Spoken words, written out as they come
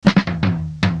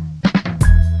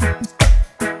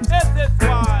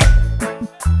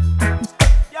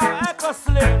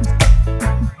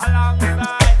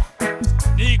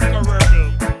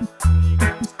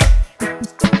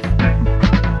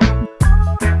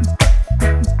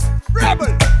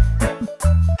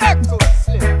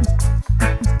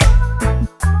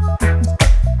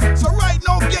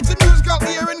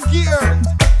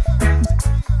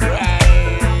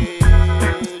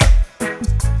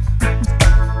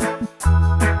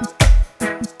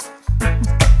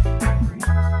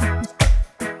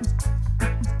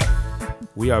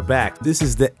are back. This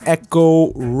is the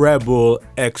Echo Rebel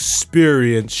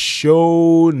Experience,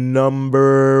 show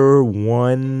number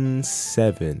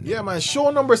 17. Yeah, man, show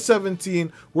number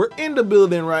 17. We're in the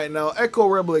building right now. Echo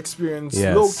Rebel Experience,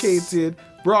 located,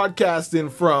 broadcasting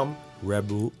from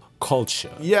Rebel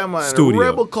Culture. Yeah, man, Studio.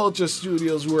 Rebel Culture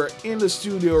Studios. We're in the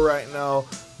studio right now,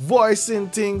 voicing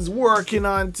things, working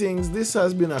on things. This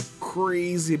has been a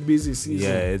crazy busy season.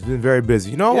 Yeah, it's been very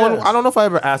busy. You know, I don't know if I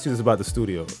ever asked you this about the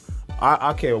studio.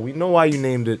 Okay, we know why you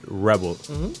named it Rebel.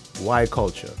 Mm-hmm. Why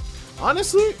Culture?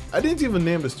 Honestly, I didn't even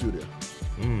name the studio.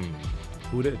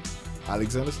 Who did?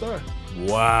 Alexander Starr.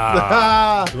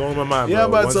 Wow. Blowing my mind, bro. Yeah,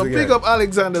 but Once so again. big up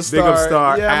Alexander Starr. Big up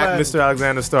Starr, yeah, at man. Mr.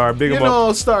 Alexander Starr. Big you him up.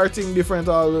 know, starting different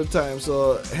all the time.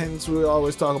 So hence we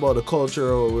always talk about the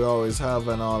culture we always have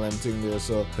and all them thing there.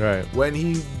 So Right. when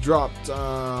he dropped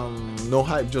No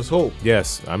Hype, Just Hope.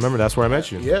 Yes, I remember that's where I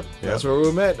met you. Yep, that's where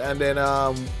we met. And then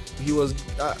he was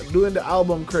doing the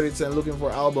album credits and looking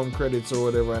for album credits or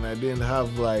whatever, and I didn't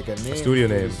have like a name. Studio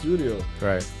for the name. Studio.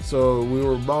 Right. So we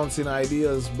were bouncing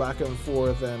ideas back and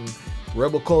forth, and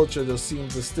Rebel Culture just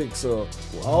seemed to stick. So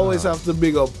we always have to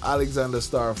big up Alexander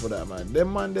Starr for that, man.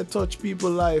 Them man, they touch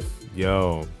people's life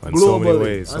Yo, in globally. so many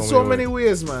ways. So many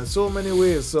ways, man. So many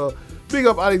ways. So big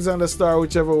up Alexander Starr,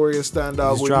 whichever way you stand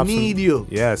out. We need you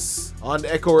Yes. on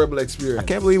the Echo Rebel Experience. I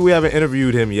can't believe we haven't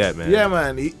interviewed him yet, man. Yeah,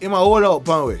 man. He might hold out,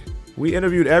 Panway. We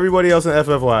interviewed everybody else in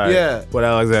FFY. Yeah. But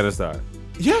Alexander Starr.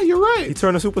 Yeah, you're right. He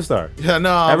turned a superstar. Yeah,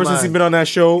 no, Ever since he's been on that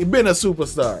show, He been a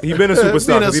superstar. he been a superstar.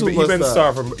 Been a 'cause he been a superstar.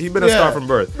 star from. He been a star from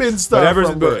birth. Been star But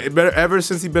from birth. ever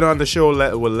since he been on the show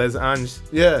with Les Ange,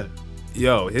 Yeah.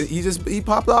 yo, he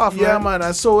popped off. Yeah, man. man.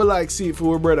 I so like see it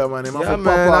for brother, man. Him have Yeah, to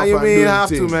man. pop How off you and mean do have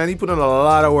the to, thing. man? He put in a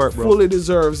lot of work, bro. Fully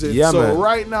deserves it. Yeah, so man.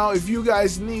 right now, if you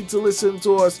guys need to listen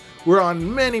to us, we're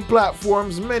on many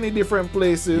platforms, many different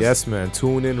places. Yes, man.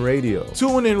 Tune in radio.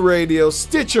 TuneIn Radio,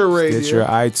 Stitcher Radio. Stitcher,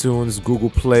 iTunes,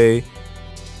 Google Play.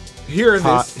 Hear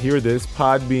this. Hear this.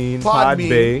 Podbean,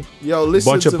 Podbean. Podbay. Yo,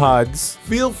 listen Bunch to of me. pods.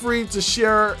 Feel free to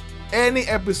share any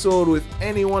episode with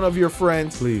any one of your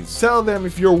friends. Please. Tell them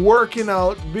if you're working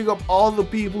out, big up all the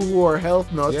people who are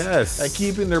health nuts Yes. and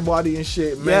keeping their body in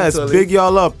shape Yes, mentally. big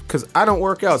y'all up, because I don't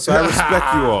work out, so I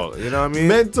respect you all. You know what I mean?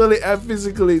 Mentally and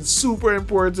physically, it's super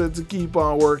important to keep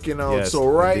on working out. Yes, so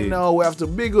right indeed. now, we have to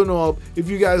big on up. If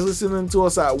you guys listening to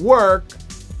us at work,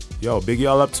 Yo, big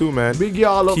y'all up too, man. big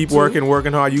y'all up Keep too.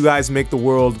 working hard. You guys make the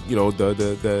world, you know,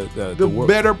 the world.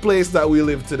 better place that we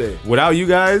live today. Without you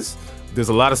guys, there's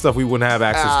a lot of stuff we wouldn't have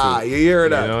access to. You hear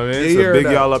that? You know what I mean? You So hear big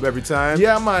that. y'all up every time.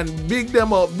 Yeah, man, big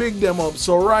them up, big them up.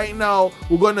 So right now,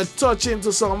 we're gonna touch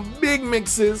into some big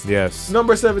mixes. Yes.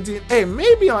 Number 17. Hey,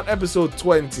 maybe on episode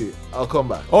 20, I'll come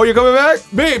back. Oh, you're coming back?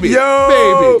 Maybe.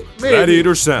 Yo! Maybe.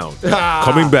 Gladiator Sound.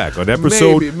 Coming back on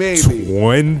episode Maybe.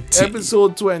 20.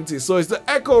 Episode 20. So it's the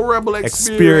Echo Rebel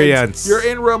Experience. Experience. You're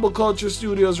in Rebel Culture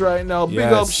Studios right now. Big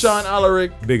Yes. up Sean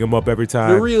Alaric, Big 'em up every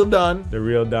time. the real Don. The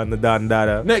real Don, the Don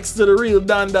Dada. Next to the real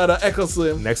Don Dada, Echo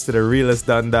Slim. Next to the realest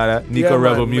Don Dada. Nico Yeah,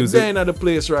 Rebel man, Music. They're in the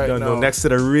place right No, now. next to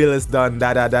the realest Don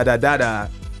Dada Dada Dada.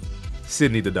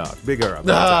 Sydney the dog. Big her up.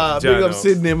 Big up Jano.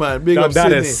 Sydney, man. Big Don up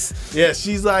Sydney. Daddis. Yeah,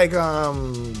 she's like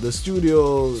the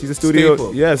studio. She's a studio.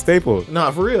 staple. Yeah, staple. Nah,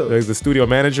 for real. Like the studio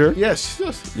manager. Yes.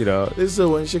 Yes. You know.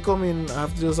 Listen, when she come in, I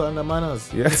have to just on the manners.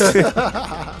 Yes.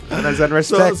 Manners and So,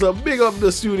 respect. so big up the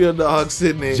studio dog,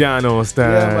 Sydney. Jano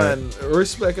style. Yeah, man.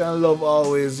 Respect and love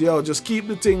always. Yo, just keep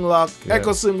the thing locked. Yeah.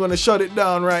 Echo Sim gonna shut it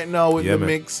down right now with Yeah, the man.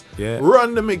 mix. Yeah.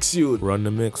 Run the mix, you. Run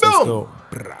the mix. Boom. Let's go.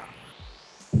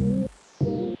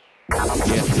 Got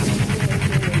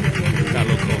a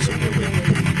little closer, real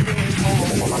quick.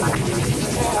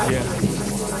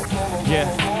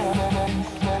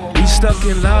 Yeah. We stuck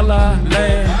in La La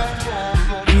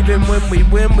Land. Even when we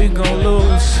win, we gon'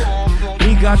 lose.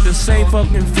 We got the same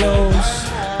fucking flows.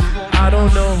 I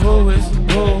don't know who is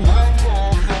who.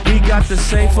 We got the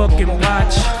same fucking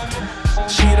watch.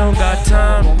 She don't got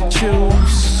time to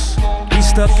choose. We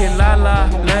stuck in La La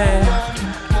Land.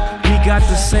 We got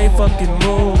the same fucking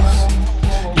moves.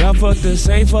 Y'all fuck the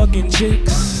same fucking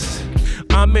chicks.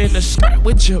 I'm in the skirt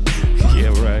with you. Yeah,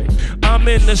 right. I'm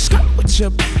in the skirt with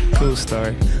you. Cool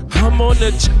story. I'm on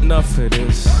the enough for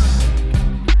this.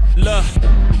 Look,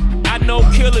 I know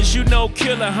killers, you know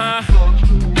killer, huh?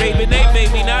 Baby, they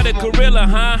made me not a gorilla,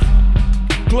 huh?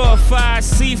 Glorified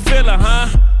sea filler, huh?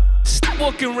 Stop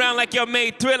walking around like y'all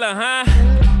made Thriller, huh?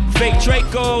 Fake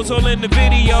Dracos all in the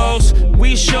videos.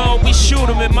 We shoot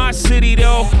them in my city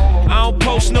though. I don't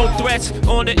post no threats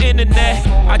on the internet.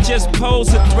 I just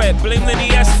pose a threat, blame Lenny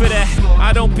S for that.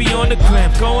 I don't be on the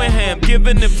gram, going ham,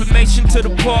 giving information to the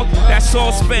park. That's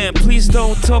all spam. Please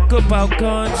don't talk about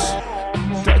guns.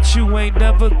 that you ain't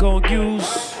never gon'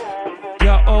 use.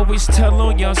 Y'all always tell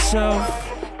on yourself.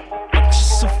 I'm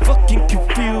just so fucking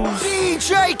confused.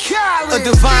 DJ Khaled, a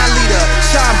divine leader,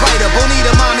 shine brighter,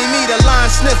 bonita, mommy meter, line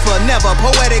sniffer, never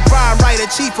poetic rhyme writer,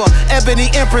 chiefer, ebony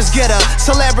empress getter,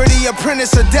 celebrity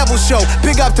apprentice, a devil show.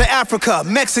 Big up to Africa,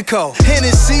 Mexico,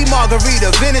 Hennessy,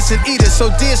 margarita, venison eater. So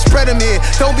dear, spread them here.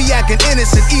 Don't be acting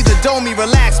innocent either. Don't me,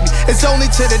 relax me. It's only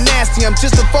to the nasty. I'm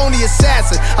just a phony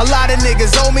assassin. A lot of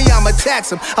niggas owe me, I'ma tax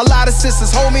them. A lot of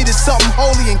sisters hold me to something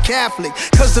holy and Catholic.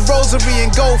 Cause the rosary and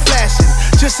gold flashing,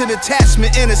 just an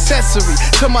attachment and accessory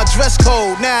to my dress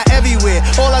code. Now everywhere,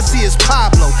 all I see is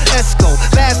Pablo Esco.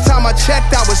 Last time I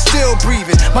checked, I was still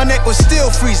breathing. My neck was still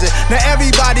freezing. Now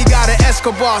everybody got an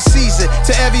Escobar season.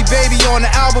 To every baby on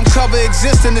the album cover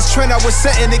existing, this trend I was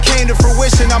setting, it came to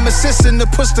fruition. I'm assisting to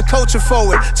push the culture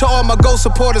forward. To all my go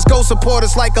supporters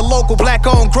like a local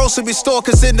black-owned grocery store.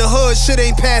 Cause in the hood, shit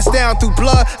ain't passed down through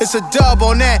blood. It's a dub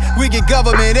on that. We get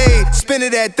government aid, spend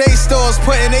it at they stores,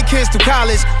 putting their kids through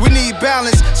college. We need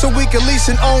balance so we can lease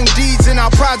and own deeds in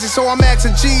our projects. So I'm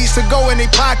asking G's to go in their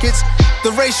pockets.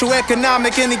 The racial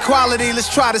economic inequality,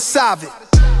 let's try to solve it.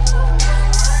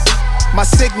 My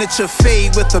signature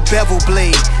fade with a bevel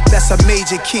blade, that's a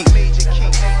major key.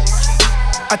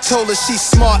 I told her she's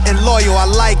smart and loyal, I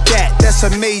like that, that's a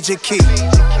major key.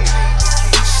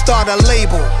 Start a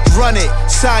label, run it,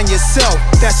 sign yourself,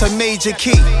 that's a major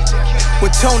key.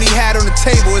 What Tony had on the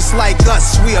table, it's like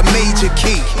us, we a major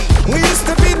key. We used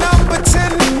to be number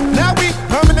 10, now we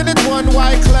permanent at one.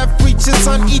 Wyclef preachers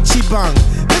on Ichiban.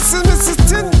 Listen, Mrs.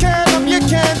 Tin Can, I'm your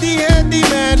candy handy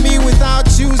man. Me without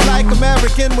shoes like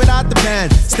American without the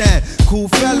band. Stand, cool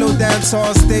fellow, dance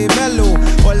all, stay mellow.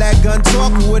 All that gun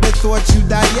talk, who would've thought you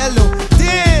die yellow?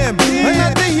 Damn,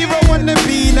 another hero wanna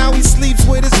be. Now he sleeps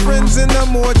with his friends in the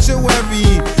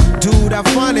mortuary. Dude, I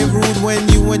find it rude when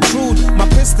you intrude. My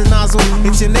piston nozzle,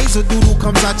 it's your nasal doodle,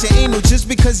 comes out your anal just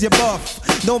because you're buff.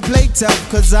 Don't play tough,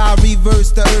 cause I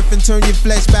reverse the earth and turn your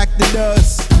flesh back to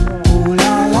dust. Ooh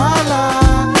la la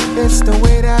la, it's the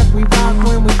way that we rock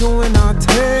when we're doing our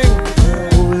thing.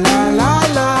 Ooh la la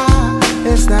la,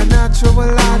 it's that natural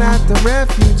law that the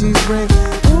refugees bring.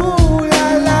 Ooh la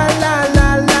la la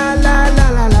la la la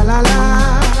la la la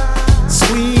la.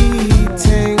 Sweet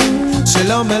thing, she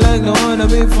love me like no other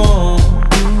before.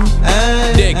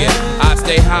 Dig it, I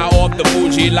stay high off the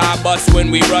Fuji line bus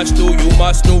when we rush through. You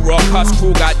must know raw cuss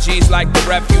crew got G's like the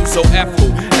refuse. So F who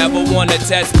ever wanna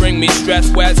test, bring me stress.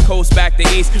 West coast back to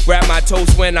east, grab my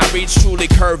toast when I reach truly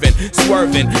curving,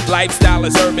 swerving. Lifestyle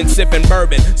is urban, sipping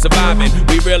bourbon, surviving.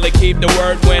 We really keep the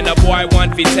word when a boy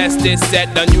want to test this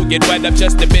set. Done you get wet up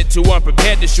just a bit too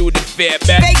unprepared to shoot it fair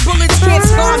bet. Fake bullets can't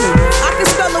scar me. I can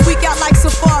spell a week out like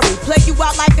Safari, play you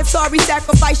out like Atari,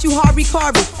 sacrifice you Harvey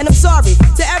Carvey. And I'm sorry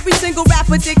to every single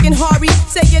rapper, Dick and Harvey,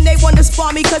 saying they wanna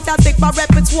spar me cause I think my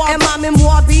repertoire and my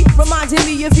memoir be reminding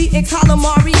me of eating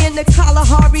calamari in the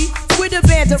Kalahari with a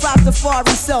band of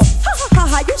Rastafari. So ha ha ha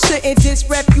ha, you shouldn't diss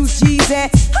refugees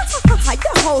and ha ha ha ha,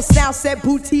 your whole sound set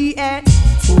booty and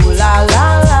ooh la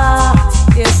la la,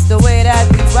 it's the way that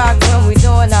we rock when we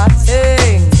doing our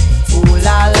thing. Ooh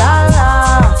la la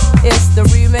la, it's the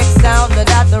remix sound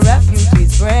that the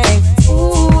refugees bring.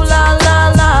 Ooh la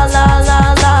la la la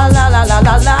la la la la la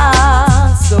la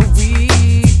la, so we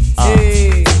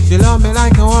hey. She love me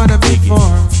like no other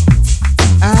before.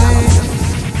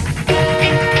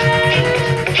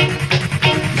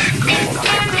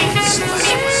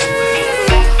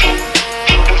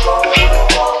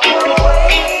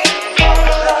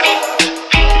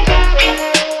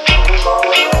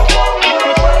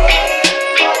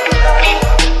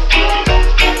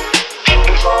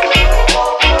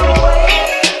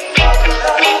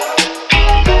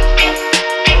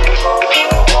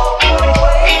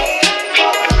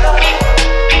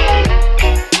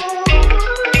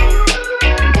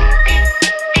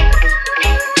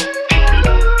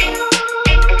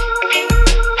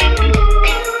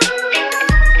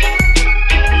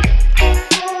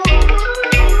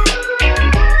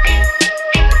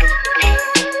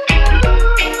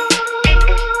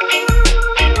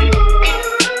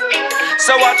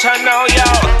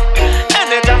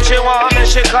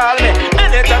 She call me.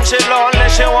 Anytime she lonely,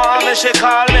 she want me, she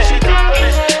call me.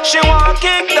 She want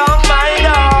kick down my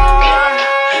door.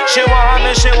 She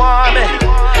want me.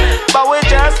 But we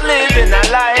just living a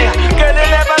lie. Girl, you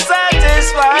never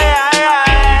satisfy.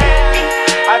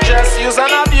 I just use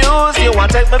and abuse. You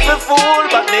want take me for fool,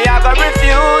 but me I gotta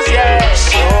refuse, yeah.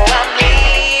 So I'm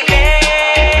leaving.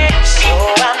 So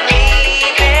I'm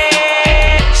leaving.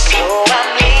 So I'm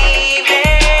leaving.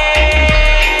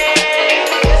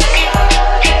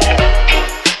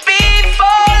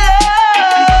 Before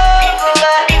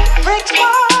love breaks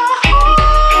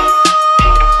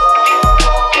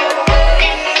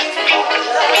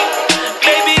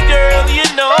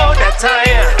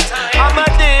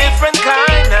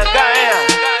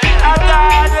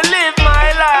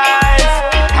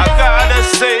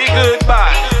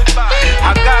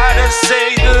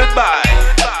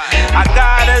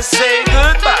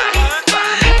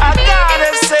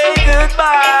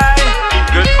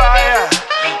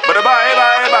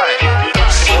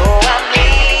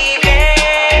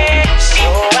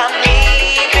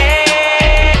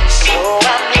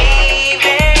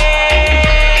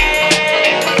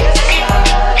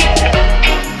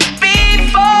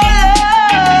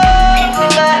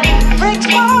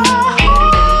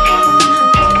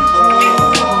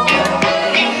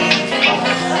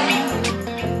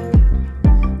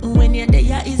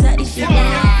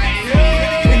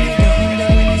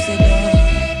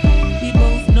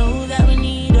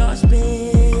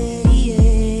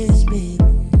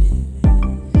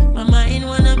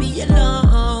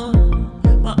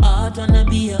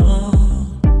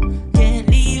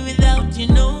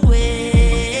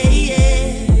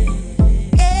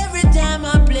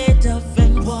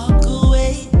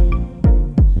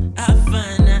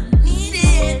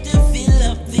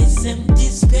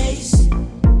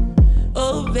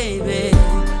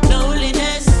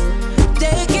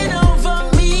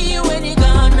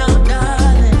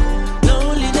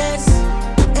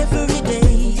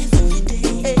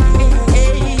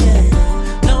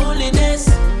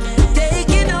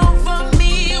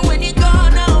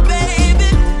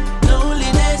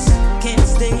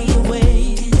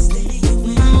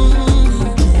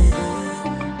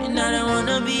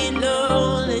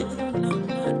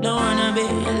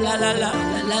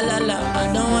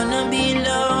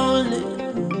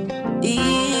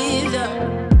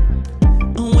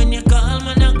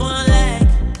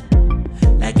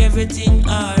everything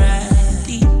alright.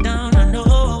 Deep down I know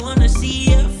I wanna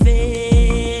see your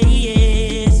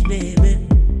face, baby.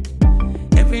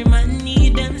 Every man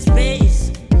need them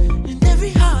space, and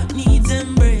every heart needs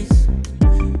embrace.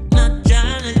 Not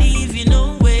trying to leave you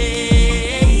no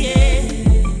way.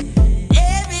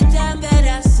 Every time that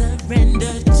I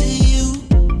surrender to you,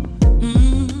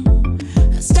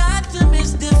 I start to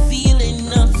miss the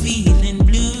feeling of feeling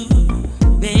blue,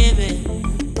 baby.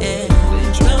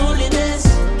 Loneliness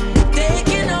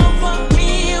taking over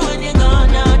me when you're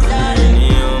gone out, darling.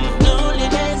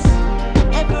 Loneliness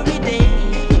every day,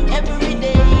 every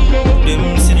day.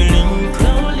 Them see the link,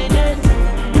 Loneliness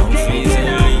I'm facing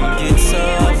the link, it's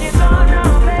off.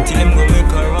 Till them go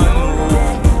make a run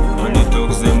move, and the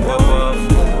dogs them pop off.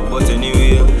 But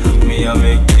anyway, me I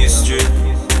make history.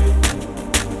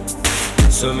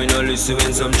 So me no listen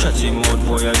when some chatty mouth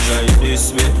boy a try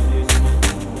diss me.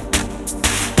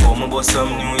 Come about some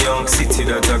New York City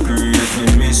that a create me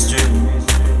mystery.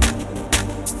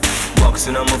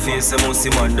 Boxing on my face, I must see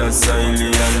my that's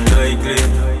highly unlikely.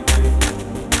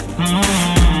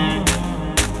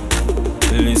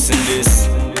 Listen this,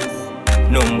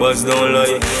 numbers don't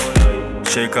lie.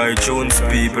 Check iTunes,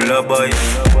 people are buy.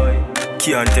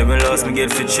 Can't tell me last me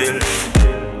get for chill.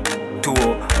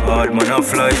 Too hard man a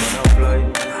fly.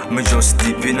 Me just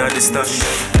dip in at the stash.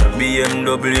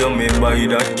 BMW me buy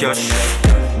that cash.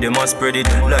 Them a spread it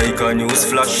like a news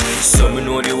flash. So me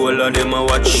know the whole of them a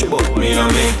watch, but me a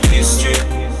make history.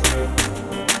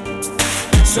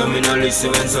 So me no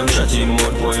listen when some chatty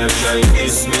mouth boy a try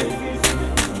diss me.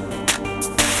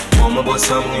 Come about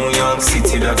some New York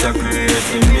City that a create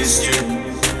me mystery.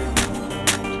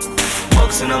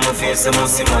 Boxing on my face, I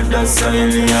must see my dance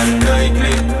highly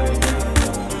unlikely.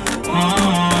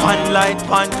 One light,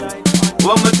 one.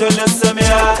 What me tell you, say me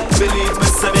high. Believe me,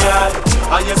 say me high.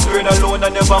 I just spread alone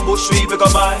and never bush we go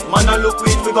buy. Man, I look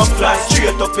weed, we go fly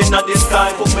straight up in the sky.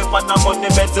 Put me pan on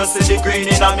the bed, just see the green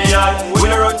in my eye.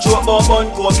 We run through a bun,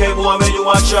 coke, boy, where you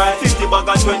a try. 50 bag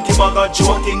and 20 bag of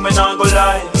joking, me not go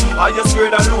lie. I just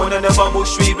spread alone and never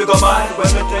bush we go buy.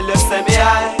 When me tell you, say me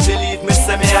high. Believe me,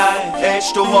 say me high.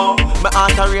 H2O. My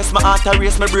heart a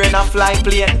race, my brain a fly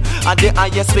plane. And the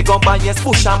highest we go buy, yes,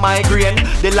 push a migraine.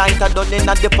 The light a done in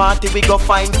at the party, we go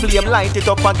find flame. Light it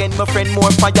up again, my friend,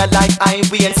 more fire like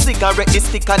ivy. And cigarette, the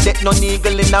sticker, that no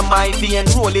needle in a my vein.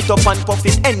 Roll it up and puff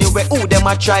it anyway, who them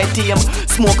a try tame.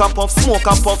 Smoke and puff,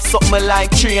 something like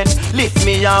train. Lift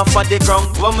me off of the ground.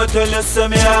 What me tell you, say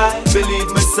me high. Believe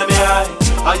me, say me high.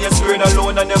 I just spread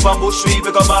alone and never bush we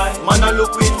go buy. Man, I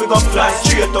look weed, we go fly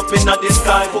straight up in the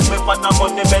sky. Put me pan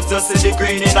on the bed, just see the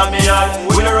green in my eye.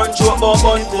 We run through a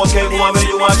bun, coke, boy, where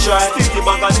you a try. 50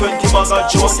 bag and 20 bag of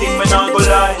joking, me not go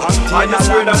lie. I just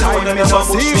spread alone and never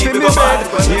bush we go buy.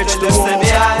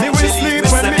 Me will sleep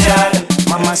when me high.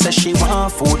 Mama says she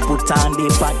want food, put on the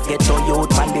pot, get on you,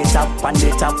 pan the top, pan the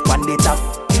top, pan the top.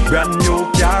 Brand new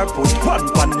car, put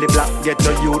pan the block. Get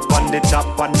a youth pan the top,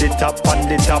 pan the top, pan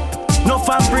the top. No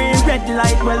for free red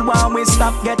light, well while we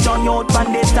stop. Get on your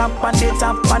pan the top, pan the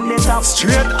top, pan the top.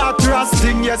 Straight across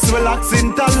thing, yes, relax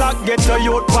interlock. Get a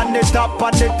youth pan the top,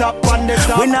 pan the top, pan the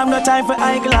top. We have no time for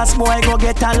eyeglass, boy, go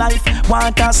get a life.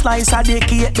 Want a slice of the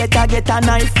cake, better get a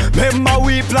knife. Remember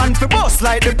we plan for bust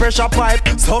like the pressure pipe.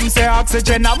 Some say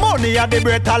oxygen and money are the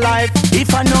breath of life.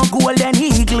 If I no golden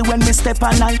eagle when we step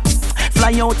a night,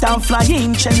 fly out and fly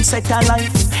in, jet set a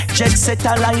life, jet set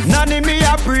a life. Nanny me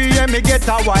a pray, me get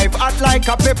a wife. Hot like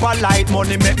a pepper light,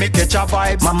 money make me catch a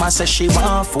vibe. Mama says she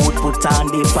want food, put on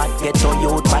the pot, get on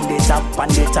you, pan the top, pan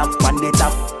the top, pan the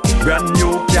top. Brand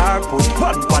new car, put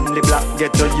pan the block.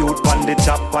 Get a youth pan the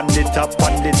top, pan the top,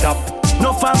 pan the top.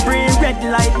 No for free red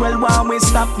light, well while we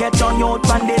stop. Get on your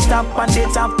pan the top, pan the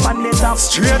top, pan the top.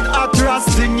 Straight across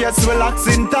thing, yes, relax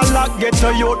interlock. Get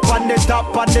a youth pan the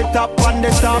top, pan the top, pan the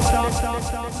top.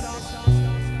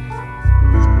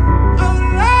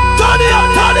 Turn it up,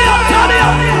 turn it up, turn it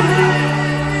up.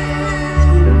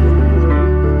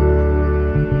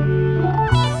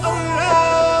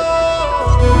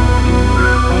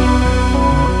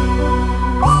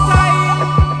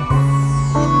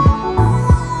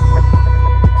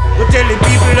 Tell the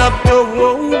people up the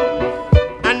road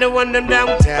and the one them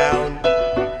downtown.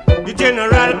 The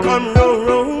general come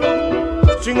round,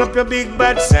 string up your big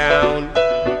bad sound.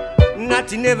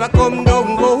 Nothing never come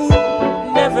down, go.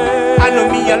 Never. I know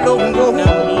me alone, go.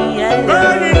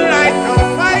 Burning like a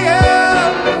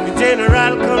fire. The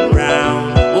general come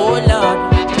round. Oh Lord,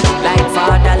 like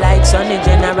father, like son, the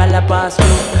general a pass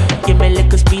through. Give me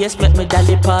little space, make me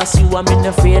dolly pass you. I'm in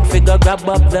afraid figure, grab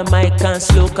up the mic and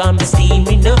slow. Come be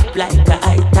steaming up like a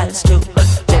ital stew.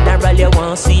 General you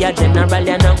want see a general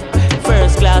you know. First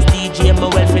first class DJ, my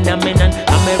well phenomenon.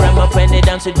 I'm a ram up when they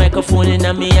dance with microphone in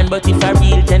a me hand. But if I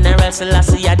real General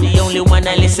Selassie, I'm the only one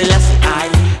I listen. I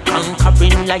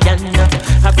conquering lion,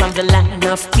 I'm from the land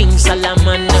of King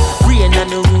Solomon. Reign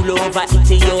and rule over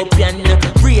Ethiopian.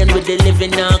 Reign with the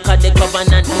living ark of the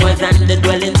covenant, more than the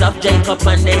dwellings of Jacob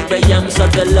and Abraham. So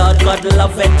the Lord God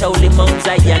love it, holy Mount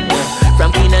Zion.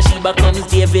 From Queen of Sheba comes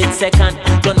David second.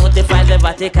 Don't notify the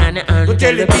Vatican and we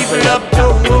tell the people up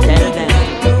to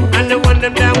and the one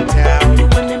them downtown.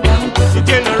 The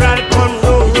general come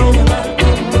roll.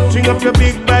 String up your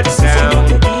big bad sound.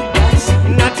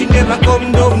 Nothing ever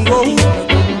come down, go.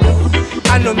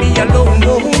 I know me alone,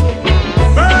 go.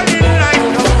 Burning like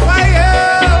a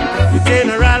fire. The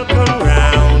general come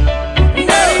round.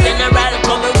 General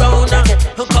come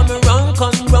around,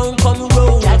 come round.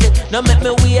 Now make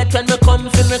me wait when me come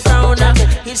for me crown.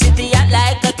 His city hot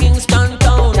like a Kingston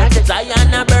town.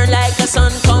 Zion a burn like a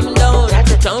sun come down.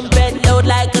 Trumpet loud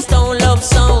like a stone love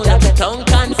sound. Tongue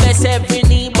confess every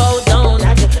knee bow down.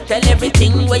 Tell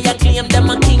everything where you claim them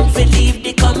a king for leave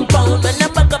the compound. When I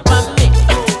back up on me,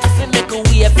 if you make a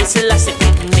way for Selassie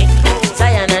with me.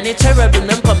 Zion and the cherubim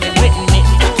them coming with me.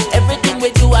 Everything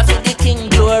we do I feel the king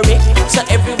glory. So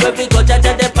everywhere we go,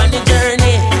 Jaja dep on the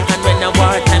journey. And when I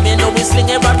wartime, you know we sling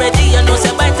it already. You know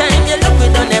say by time you look we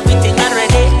done everything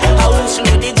already. How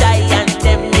slew the giant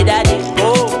them me daddy.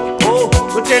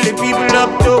 We tell the people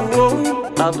up to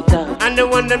and the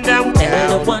one them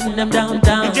downtown.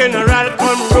 The general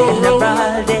come roll.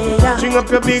 String up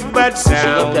your big bad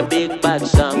sound.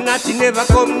 Nothing ever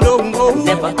come down, go.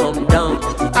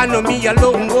 I know me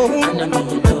alone, go.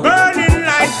 Burning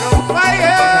like a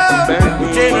fire. The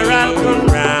general come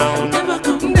round.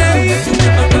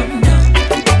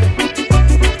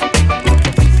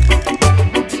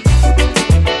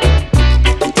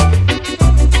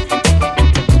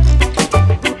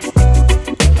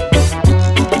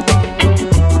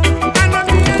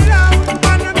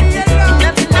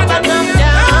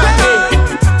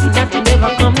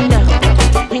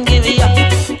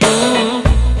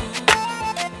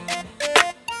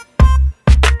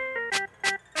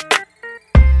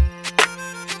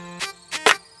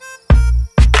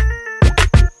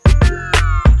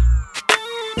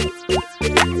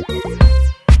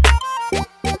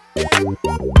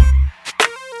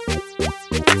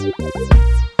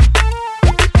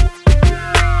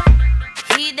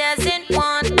 He doesn't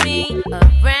want me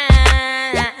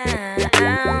around.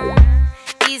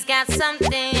 He's got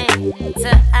something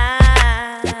to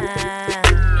hide.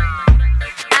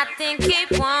 I think he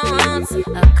wants a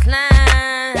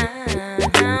clown,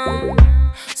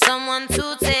 someone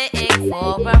to take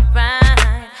for a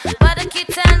ride. But I keep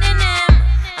telling him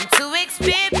I'm too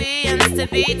experienced to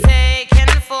be taken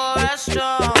for a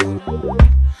stroll.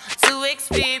 Too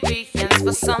experienced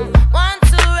for someone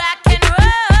to rock and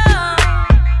roll.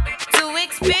 Too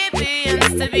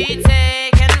experienced to be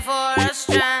taken for a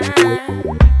stride.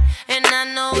 And I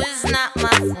know it's not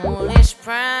my foolish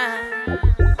pride.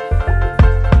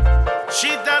 She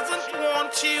doesn't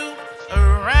want you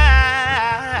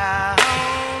around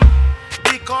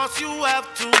because you have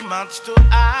too much to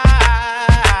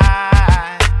hide.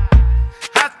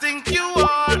 I think you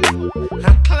are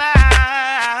a clown,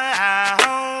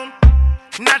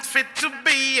 not fit to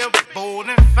be a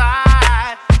bona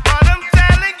fide. But I'm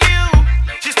telling you,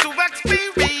 she's too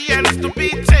experienced to be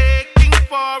taking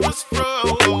for a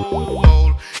stroll.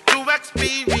 Too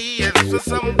experienced for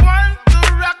someone to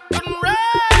rock and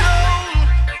roll.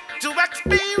 Too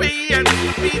experienced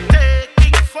to be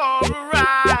taking for a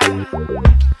ride.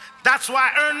 That's why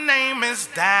her name is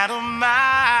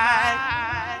Dynamite.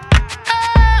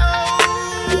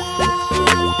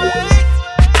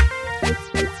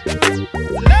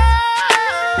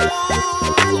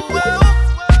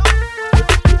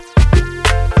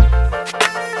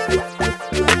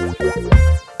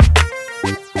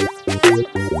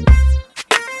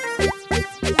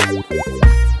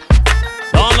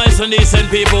 All nice and decent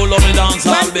people who love the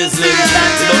dancehall business. We don't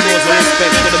know to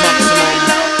respect to the maximum.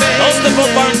 Don't step up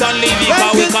and leave you,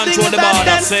 cause we control the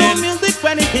border. Saying music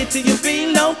when it hits you, you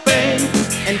feel no pain.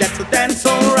 And that's a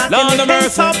dancehall rock. Lord of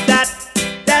mercy. Top that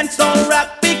dancehall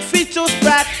rock, big features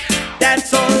rock.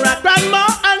 Dancehall rock, grandma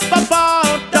and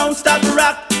papa, don't stop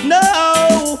rock,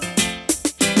 no.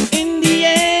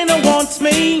 Indiana wants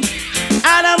me,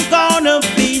 and I'm gonna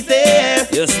be there.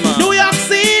 Yes, ma'am. New York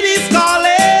City's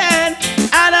calling,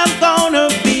 and I'm gonna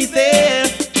be there.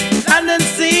 London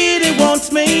City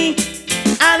wants me,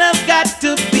 and I've got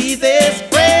to be there,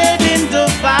 spreading the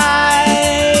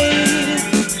vibes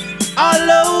all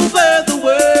over the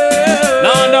world.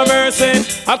 Lord of mercy,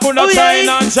 I could not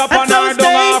China and Japan or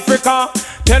down Africa.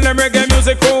 Tell them reggae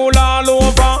music rule all over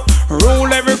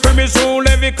Rule every premise, rule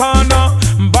every corner.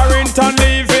 Barrington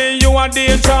leaving you a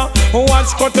danger.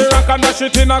 Watch cut the rock and dash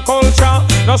it in a culture.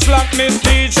 No slackness,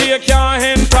 DJ can't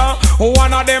enter.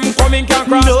 One of them coming can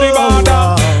cross the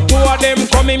border. Two of them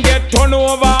coming get turned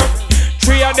over.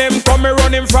 Three of them coming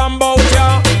running from bout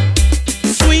ya.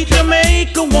 Sweet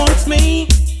Jamaica wants me,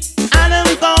 and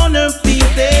I'm gonna be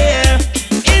there.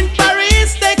 In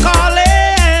Paris they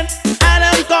calling, and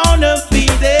I'm gonna be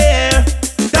there.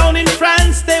 Down in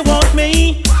France they want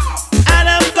me, and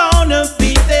I'm gonna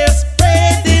be there.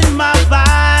 Spreading my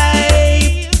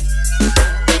vibe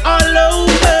all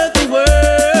over the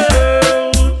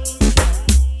world.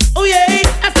 Oh yeah,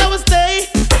 that's how I stay.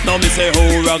 Now me say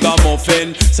who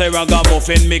ragamuffin, say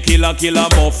ragamuffin, me killer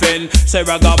muffin. Say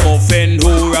ragamuffin,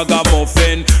 who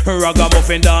ragamuffin,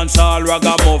 ragamuffin dance all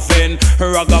ragamuffin.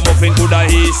 Ragamuffin coulda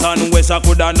east and west, or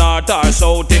coulda north or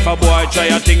south. If a boy try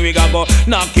a thing, we go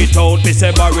knock it out. Me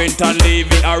say Barrington leave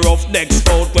it a rough neck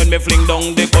scout. When me fling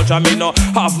down the culture, me no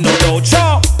have no doubt.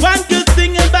 Sure. One good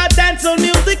thing about dancehall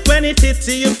music, when it hits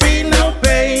you, you feel no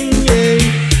pain. Yeah.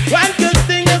 One good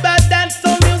thing about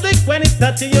dancehall music, when it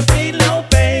touches you, feel no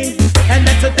pain. And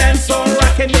that's a dancehall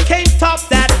rock, and you can't top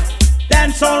that.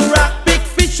 Dancehall rock, big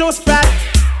fish or sprat.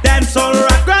 Dancehall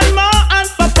rock, grandma and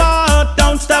papa,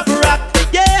 don't stop rock.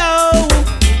 Yeah.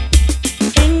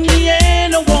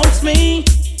 Indiana wants me,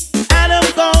 and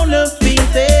I'm gonna be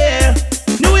there.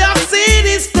 New York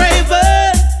City's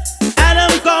craving, and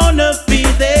I'm gonna be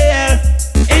there.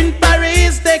 In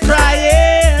Paris they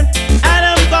crying, and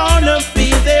I'm gonna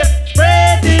be there.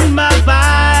 Spreading my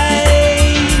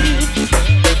vibe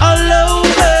all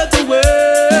over the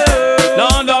world.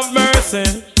 Lord of mercy.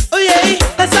 Oh yeah,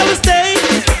 that's how we stay.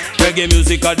 Reggae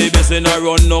music are the best in a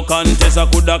run, no contest. I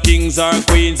coulda kings or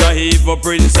queens or even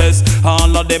princess.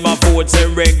 All of them a vote say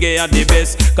reggae are the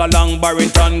best. Kalang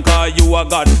Barrington cause you a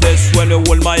goddess. When the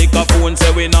whole microphone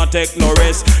say we not take no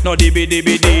rest. No DB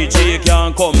DJ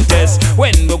can't come test.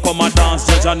 When we come a dance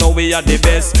judge I know we are the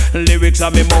best. Lyrics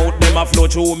on me mouth them a flow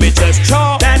through me chest.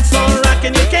 Cha. Dancehall rock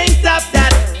and you can't stop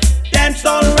that.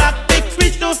 Dancehall rock, big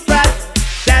fish no sprat.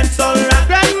 Dancehall rock,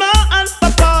 grandma and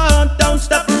papa, don't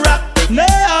stop rock. No,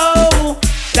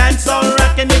 dancehall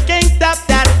rock and you can't stop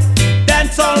that.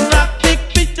 Dancehall rock, big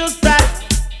fish no sprat.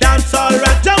 Dancehall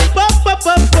rock, jump up, up,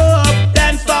 up, up.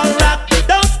 Dancehall rock,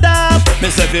 don't stop. Me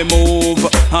say fi move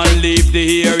and leave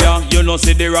the area. You know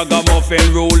see the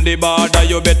ragamuffin rule the border.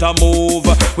 You better move.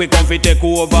 We come fi take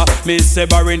over. Me say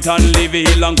Barrington leave the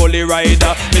hill and go the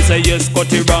rider. Me say yes,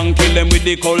 cut it wrong, kill them with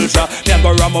the culture. Me a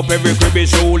go ram up every cribby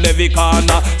rule every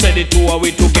corner. Say the two of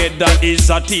we together is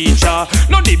a teacher.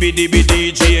 No DB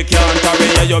DJ can't carry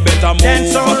ya. You better move.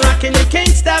 Dancehall rock and you can't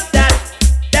stop that.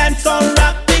 Dancehall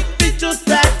rock, big fish no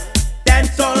sprat.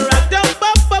 Dancehall rock, jump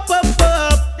up, up, up,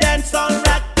 up. Dancehall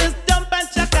rock, just jump and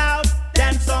check out.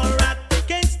 Dancehall rock,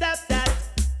 can't stop that.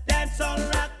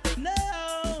 Dancehall rock, no,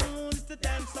 it's the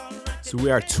dancehall rock. So we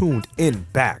are tuned in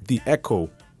back. The Echo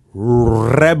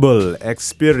Rebel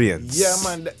Experience. Yeah,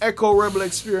 man, the Echo Rebel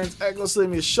Experience. Echo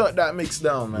Slim, you shut that mix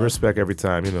down, man. Respect every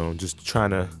time, you know, just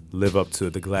trying to live up to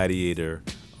the Gladiator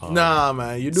nah,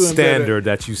 man, you're doing standard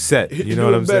better. that you set. You You're know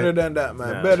what I'm better saying? than that,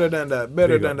 man. Nah. Better than that.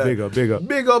 Better Big than up, that. big up, big up.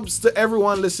 Big ups to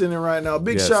everyone listening right now.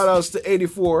 Big Yes. shout outs to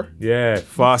 84. Yeah,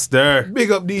 Foster.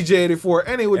 Big up DJ 84.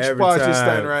 Any which Every part you time.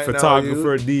 stand right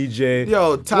Photographer, now. DJ.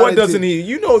 Yo, what talented. doesn't he?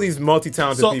 You know these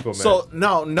multi-talented people, man. So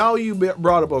now you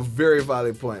brought up a very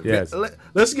valid point. Yes.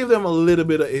 Let's give them a little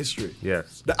bit of history.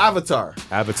 Yes. The Avatar.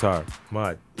 Avatar.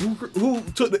 Mud. Who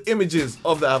took the images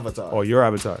of the Avatar? Oh, your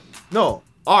Avatar. No,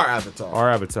 our Avatar.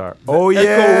 Our Avatar. Oh, Echo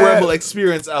yeah. Rebel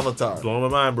Experience Avatar. Blowing my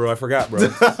mind, bro. I forgot, bro.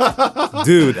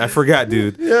 Dude, I forgot,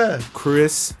 dude. Yeah.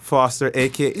 Chris Foster,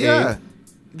 a.k.a. Yeah.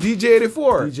 DJ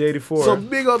 84. DJ 84. So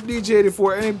big up DJ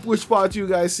 84. Any which part you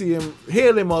guys see him,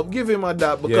 hail him up, give him a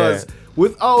dap, because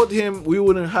without him, we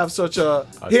wouldn't have such a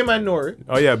him and Nori.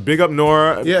 Oh yeah, big up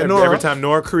Nora. Yeah, Every Nora. time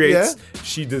Nora creates,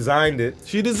 she designed it.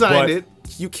 She designed But it.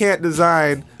 You can't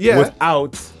design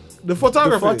without the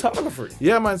photography. The photography.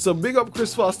 Yeah, man. So big up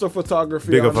Chris Foster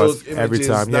Photography Big on up those us images, every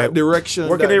time. that direction.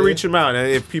 Where can that they reach him out? And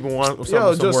if people want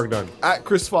some just work done, at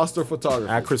Chris Foster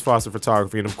Photography. at Chris Foster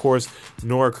Photography, and of course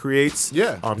Nora Creates.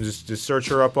 Yeah. Just search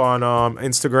her up on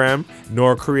Instagram,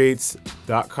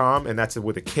 NoraCreates.com, and that's it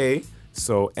with a K.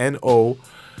 So N-O.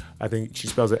 I think she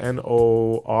spells it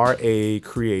Nora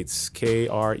Creates, Kreates.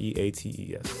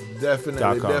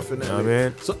 Definitely, .com. definitely. You know what I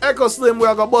mean? So Echo Slim, we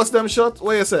are gonna bust them shot.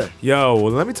 What you say? Yo,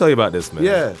 well, let me tell you about this, man.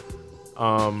 Yeah.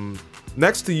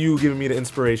 Next to you giving me the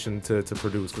inspiration to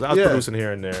produce, because I was producing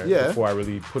here and there before I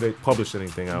really published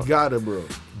anything out. Got it, bro.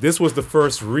 This was the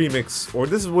first remix, or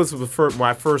this was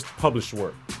my first published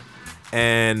work.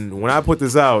 And when I put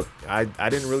this out, I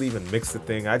didn't really even mix the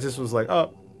thing. I just was like,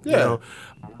 oh, Yeah. you know.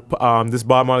 This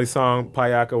Bob Marley song,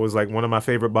 Payaka, was like one of my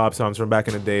favorite Bob songs from back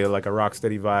in the day, like a rock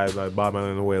steady vibe, like Bob Marley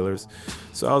and the Wailers.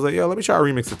 So I was like, yo, let me try to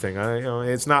remix the thing.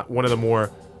 It's not one of the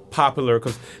more popular,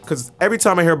 because every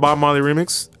time I hear Bob Marley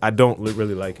remix, I don't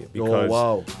really like it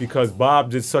because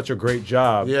Bob did such a great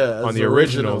job on the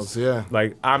originals. Yeah,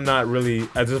 like I'm not really.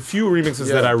 There's a few remixes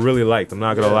that I really liked. I'm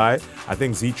not gonna lie. I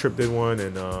think Z Trip did one,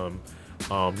 and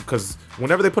because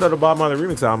whenever they put out a Bob Marley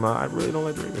remix album, I really don't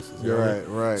like the remixes. You're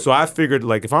right. So I figured,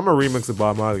 like, if I'm gonna remix a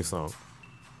Bob Marley song,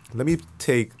 let me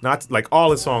take, not like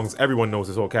all his songs, everyone knows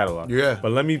his whole catalog. Yeah.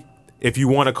 But let me, if you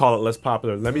want to call it less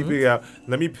popular, let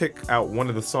me pick out one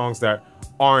of the songs that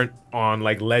aren't on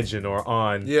like Legend or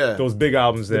on those big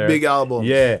albums there. The big albums.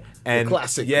 Yeah. And the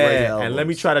classic reggae and albums. let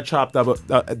me try to chop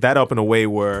that up in a way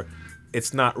where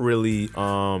it's not really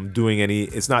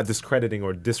it's not discrediting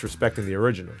or disrespecting the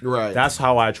original. Right. That's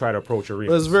how I try to approach a remix.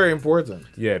 That's very important.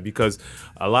 Yeah, because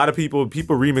a lot of people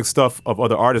remix stuff of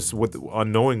other artists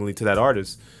unknowingly to that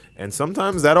artist. And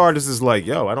sometimes that artist is like,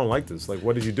 yo, I don't like this. Like,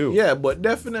 what did you do? Yeah, but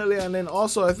definitely. And then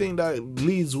also, I think that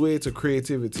leads way to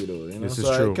creativity, though. You know? This is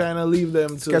so true. I kind of leave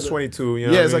them to Catch-22, you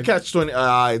know. Yeah, what it's I a mean?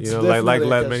 catch-20. It's you know, like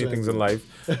definitely a many catch-22. things in life.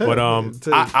 But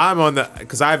I'm on the,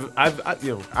 because I've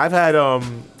had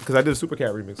because I did a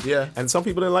Supercat remix. Yeah. And some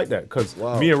people didn't like that because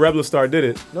Wow. me and Rebel Star did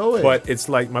it. No way. But it's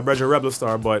like my brother Rebel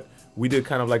Star, but we did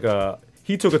kind of like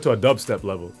he took it to a dubstep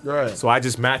level. Right. So I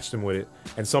just matched him with it.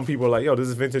 And some people are like, yo, this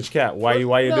is vintage cat. Why you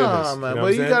doing this? Man, You know what but I'm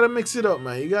you saying? gotta mix it up,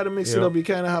 man. You gotta mix it up. You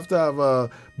kind of have to have a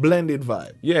blended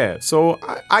vibe. Yeah, so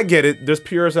I get it. There's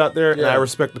purists out there, and Yeah. I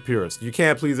respect the purists. You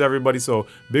can't please everybody, so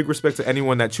big respect to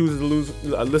anyone that chooses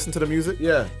to listen to the music.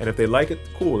 Yeah. And if they like it,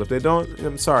 cool. If they don't,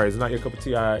 I'm sorry, it's not your cup of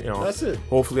tea. That's it.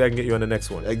 Hopefully, I can get you on the next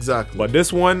one. Exactly. But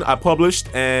this one I published,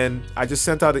 and I just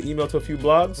sent out an email to a few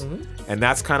blogs, and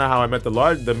that's kind of how I met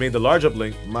made the large up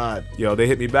link. Mad. Yo, they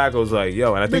hit me back. I was like,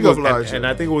 yo, and I think Big it was, up Large and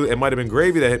Up. I think it might have been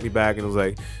Gravy that hit me back, and it was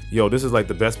like, yo, this is like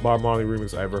the best Bob Marley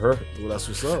remix I ever heard. Well, that's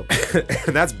what's up.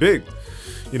 And that's big.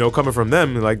 You know, coming from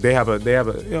them, like they have a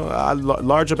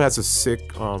Large Up has a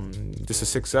sick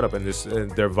setup, and just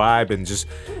their vibe, and just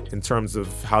in terms of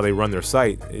how they run their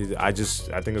site, I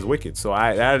think it's wicked. So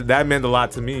that meant a lot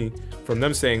to me from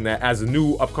them saying that as a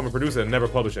new upcoming producer that never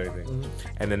published anything.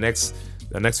 And the next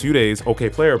few days, OK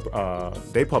Player,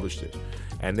 they published it.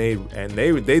 And they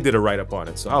did a write up on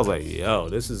it. So I was like, yo,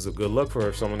 this is a good look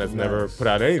for someone that's never put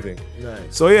out anything. Nice.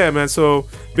 So yeah, man. So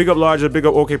big up Larger, big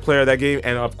up OK Player, that game,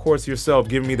 and of course yourself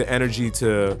giving me the energy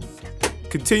to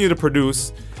continue to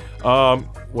produce.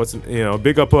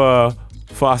 Big up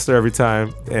Foster every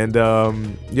time. And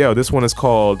this one is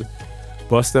called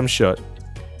Bust Them Shut.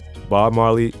 Bob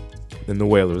Marley and the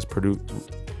Wailers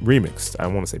remixed. I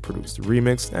want to say produced,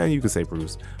 remixed, and you could say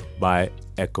produced by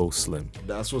Echo Slim.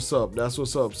 That's what's up. That's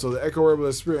what's up. So the Echo Rebel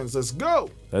Experience. Let's go.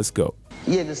 Let's go.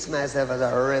 You just see myself as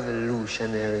a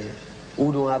revolutionary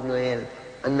who don't have no help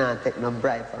and not take no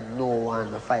bribe from no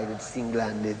one to fight it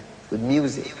single-handed with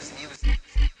music.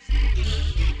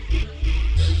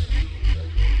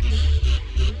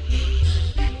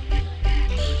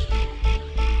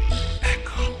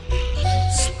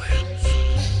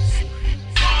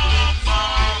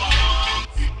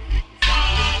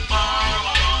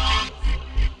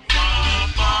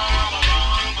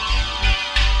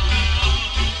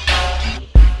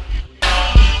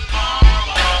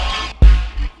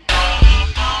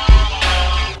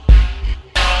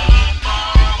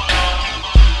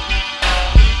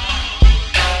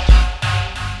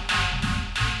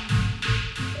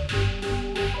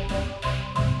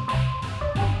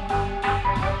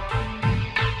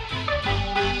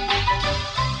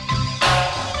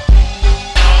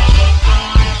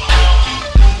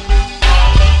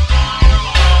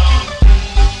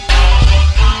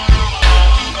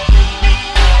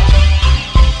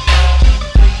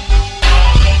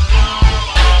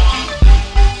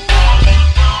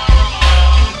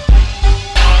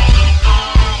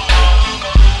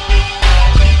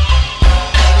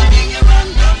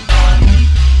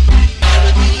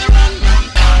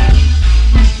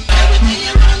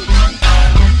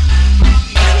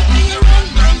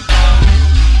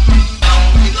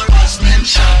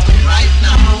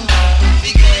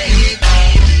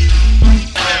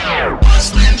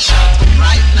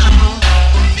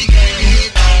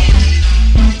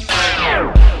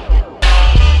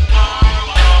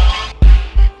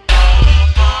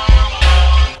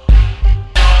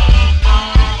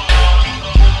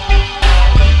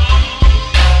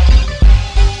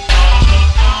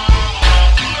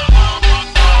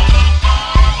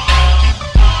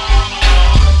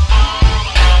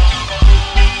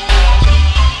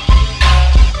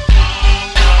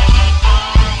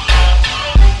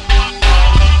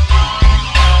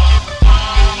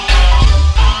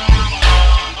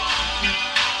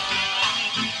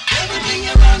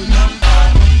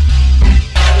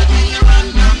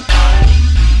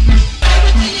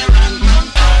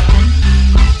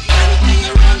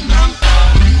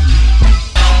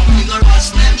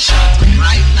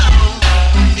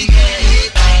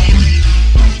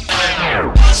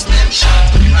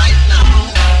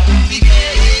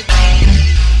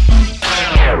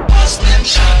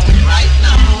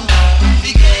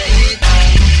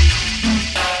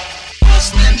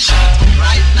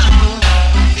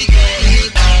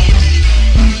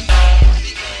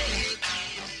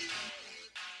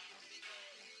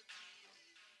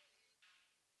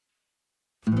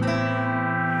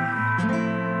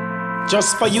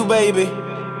 Just for you, baby.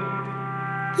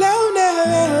 Love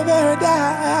never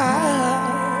die.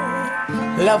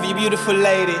 Love you, beautiful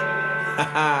lady.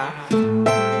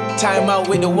 Time out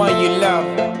with the one you love.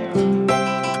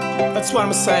 That's what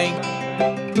I'm saying.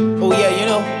 Oh yeah, you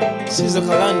know, Sizzla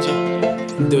Kalonji,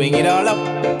 doing it all up.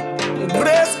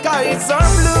 Gray skies are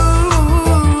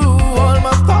blue. All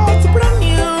my thoughts are brand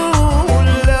new.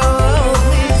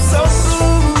 Love is so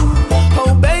good.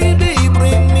 Oh baby,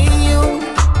 bring me you.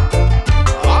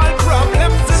 All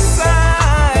problems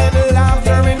aside,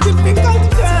 laughter in difficult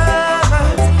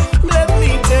times. Let me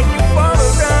take you for a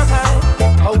ride.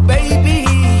 Oh baby,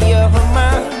 you're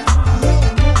mine.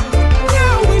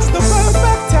 Now is the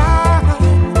perfect time.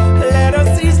 Let us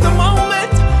seize the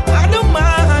moment. I don't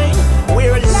mind.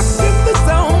 We're locked in the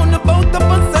zone, both of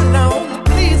us alone.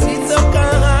 Please be so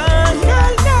kind.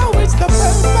 Girl, now is the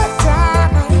perfect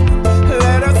time.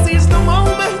 Let us seize the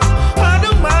moment. I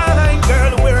don't mind.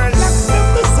 Girl, we're locked in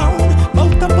the zone,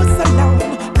 both of us alone.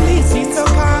 Please be so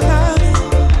kind.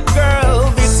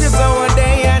 Girl, this is our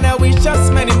day and I wish us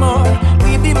many more.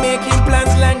 We be making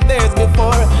plans like this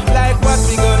before. Like what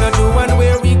we gonna do and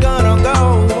where we gonna go.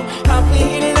 I'm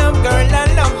feeling up, girl, I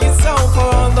love you so. For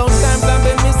all those times I've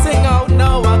been missing out,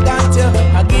 now I got you.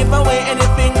 I give away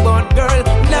anything but girl,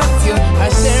 not you. I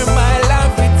share my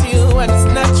life with you and it's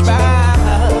natural.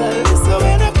 So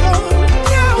when I come,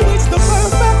 now is the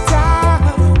perfect time.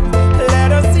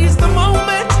 Let us seize the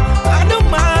moment, I don't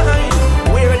mind.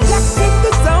 We're locked in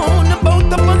the zone,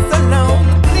 both of us alone.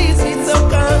 Please be so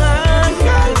kind.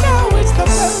 Girl, now is the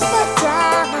perfect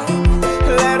time.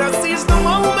 Let us seize the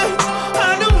moment,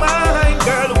 I don't mind.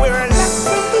 Girl, we're locked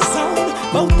in the zone,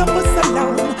 both of us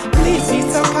alone. Please be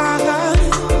so kind.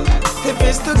 If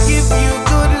it's to give you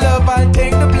good love, I'll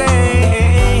take the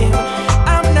blame.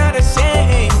 I'm not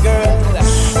ashamed, girl.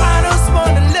 I just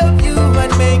wanna love you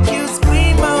and make you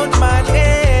scream out my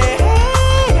name.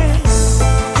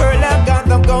 Girl, I got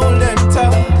the golden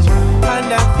touch,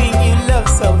 and I think you love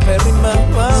so very much.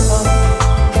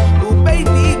 Oh,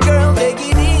 baby girl, take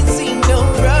it easy, no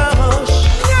rush.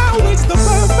 Now is the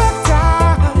perfect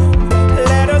time.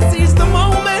 Let us seize the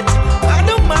moment. I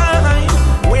don't mind.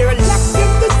 We're locked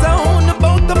in the zone,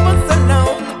 both of us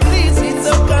alone. Please be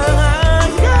so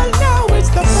kind. Girl, now is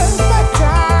the perfect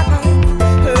time.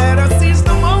 Let us seize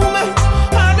the moment.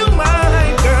 I don't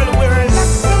mind. Girl, we're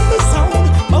locked in the zone,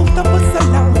 both of us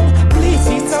alone. Please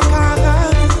be so kind.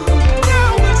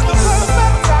 Now is the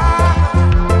perfect time.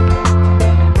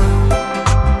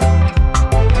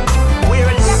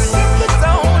 We're locked in the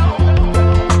zone.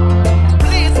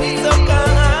 Please be so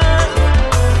kind.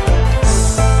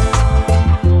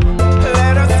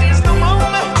 Let us seize the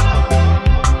moment.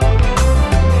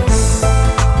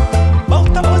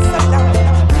 Both of us alone.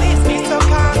 Please be so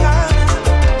kind.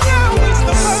 Now is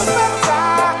the perfect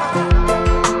time.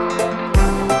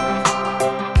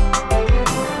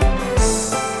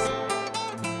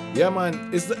 Yeah, man,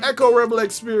 it's the Echo Rebel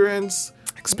Experience.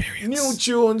 New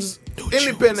tunes,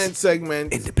 independent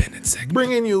segment.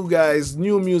 Bringing you guys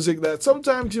new music that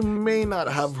sometimes you may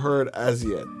not have heard as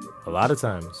yet. A lot of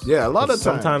times. Yeah, a lot of times.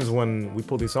 Sometimes when we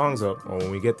pull these songs up or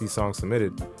when we get these songs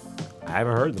submitted, I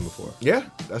haven't heard them before. Yeah,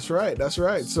 that's right. That's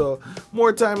right. So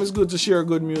more time is good to share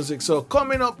good music. So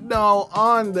coming up now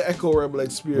on the Echo Rebel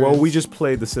Experience. Well, we just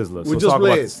played the Sizzla. We just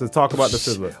played. So talk about the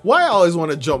Sizzla. Why I always want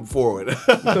to jump forward?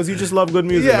 Because you just love good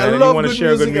music, Yeah, man. I and love you want to good share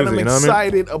music, good music. and I'm You know what I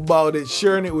mean? excited about it,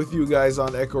 sharing it with you guys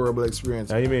on the Echo Rebel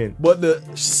Experience. How you mean? But the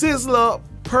Sizzla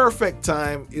Perfect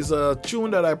Time is a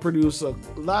tune that I produced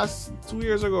last 2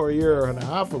 years ago or a year and a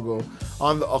half ago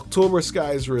on the October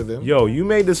Skies rhythm. Yo, you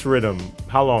made this rhythm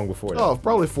how long before that? Oh,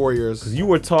 probably 4 years. Because you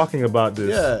were talking about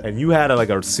this, Yeah. and you had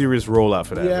a serious rollout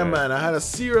for that. Yeah, man. I had a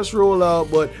serious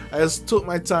rollout, but I just took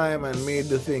my time and made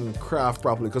the thing craft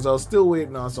properly because I was still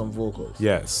waiting on some vocals.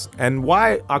 Yes. And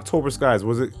why October Skies?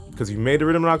 Was it because you made the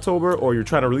rhythm in October, or you're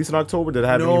trying to release in October? Did it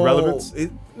have any relevance?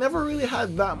 It never really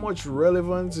had that much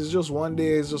relevance. It's just one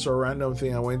day, it's just a random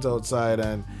thing. I went outside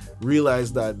and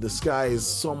realized that the sky is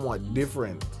somewhat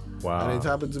different. Wow. And it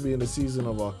happened to be in the season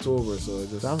of October, so it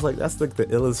just Sounds like that's like the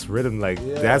illest rhythm. Like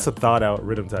Yeah. that's a thought out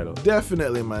rhythm title.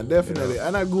 definitely, man, definitely.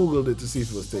 And I googled it to see if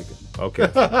it was taken. Okay.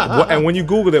 And when you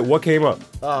Googled it, what came up?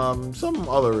 Some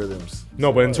other rhythms.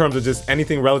 No, but in terms of just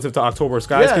anything relative to October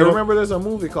Skies. Yeah, I came up? remember there's a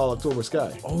movie called October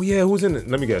Sky. Oh yeah, who's in it?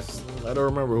 Let me guess. I don't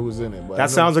remember who's in it, but I That know-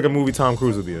 sounds like a movie Tom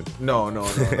Cruise would be in. No.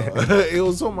 It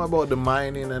was something about the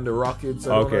mining and the rockets.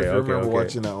 I don't know if you remember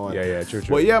watching that one. Yeah, true.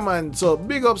 But yeah, man. So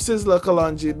big up Sizzla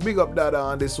Kalonji, big up Dada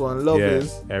on this one. Love yeah,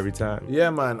 is. every time. Yeah,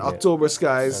 man. October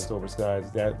Skies. October Skies.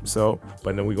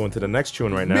 But then we go into the next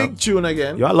tune right now. Big tune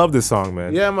again. Yo, I love this song,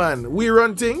 man. Yeah, man. We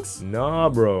Run Things. Nah,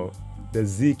 bro. The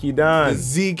Zeke Don. The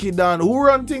Zeke Don. Who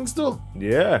run things too?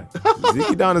 Yeah.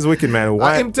 Zeke Don is wicked, man.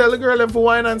 Him tell the girl them for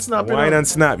wine and snap. Wine and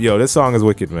snap. Yo, this song is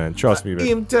wicked, man. Trust me, man.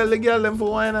 Him tell the girl them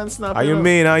for wine and snap. How you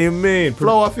mean?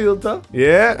 Flower filter.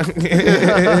 Yeah.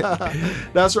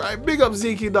 That's right. Big up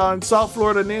Zeke Don, South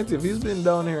Florida native. He's been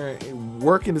down here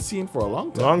working the scene for a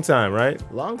long time. Long time, right?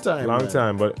 Long time. Long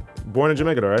time, but born in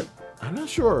Jamaica, though, right? I'm not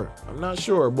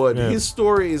sure, but his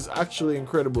story is actually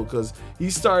incredible because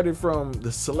he started from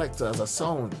the selector as a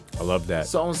sound. I love that.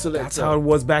 Sound selector. That's how it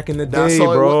was back in the day,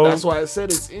 bro. That's why I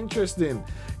said it's interesting.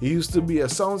 He used to be a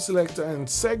sound selector and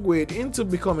segued into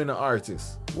becoming an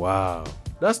artist. Wow.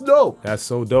 That's dope. That's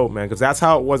so dope, man, because that's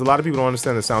how it was. A lot of people don't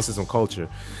understand the sound system culture.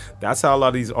 That's how a lot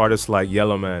of these artists like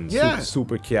Yellowman,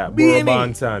 Super Cat, Burro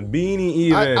Banton, Beanie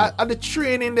even. At the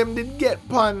training, them did get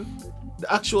pun.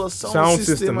 The actual sound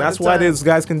system. That's why these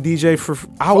guys can DJ for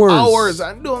hours.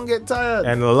 And don't get tired.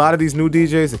 And a lot of these new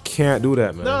DJs, they can't do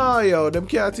that, man. No, yo, them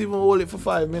can't even hold it for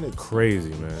 5 minutes. Crazy,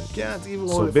 man. Can't even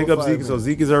hold it So for big 5 up Zeke. minutes. So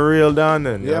Zeke is a real Don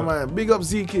then. Yeah, man. Big up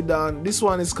Zeke Don. This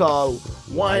one is called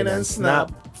Wine and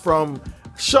Snap from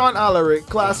Sean Alaric,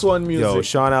 Class 1 Music. Yo,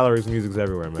 Sean Alaric's music's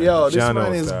everywhere, man. Yo, this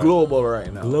man is global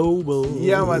right now. Global.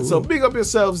 Yeah, man. So big up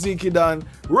yourself, Zeke Don.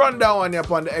 Run down on you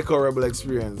upon the Echo Rebel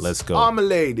Experience. Let's go. All my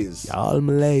ladies. All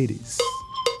my ladies.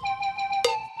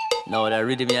 No, that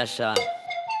rhythm here, Sean.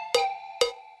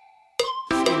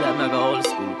 Feel like I'm old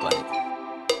school, buddy.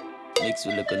 Mix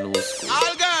with like a new school.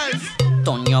 All girls.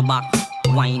 Turn your back,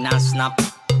 wine and snap.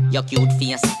 Your cute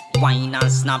face, wine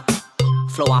and snap.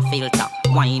 Flower filter,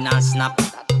 wine and snap.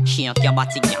 Shake your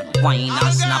body, girl, wine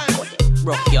and snap.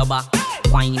 Rock your back,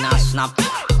 wine and snap.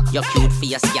 Your cute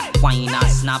face, girl, wine and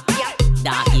snap.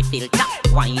 Doggy filter,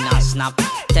 wine and snap.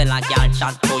 Tell a girl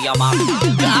chat to your back.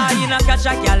 Guy in a catch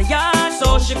a girl, yeah,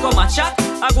 so she come a chat.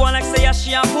 I go on like say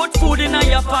she a put food in a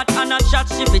your pot and a chat.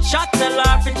 She fi chat, tell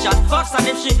her fi chat fox. And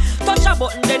if she touch a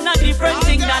button, then a different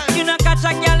thing that you know catch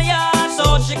a girl, yeah,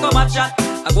 so she come a chat.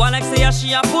 I go on like say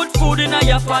she a put food in a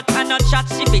your pot and a chat.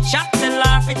 She fi chat, tell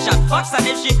her fi chat fox. And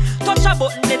if she touch a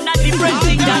button, then a different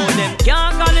thing that them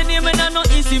can't call the name and I know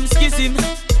is him skizz him.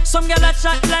 Some girl a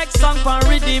chat like song pan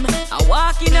rhythm. I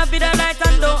walk in a bit of light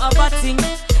and don't have a thing.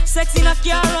 Sex in a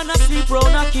car and a sleep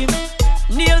round a Kim.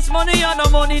 Nails money and no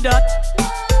money that.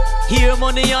 Here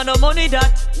money and no money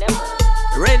that.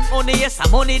 Rent money, yes a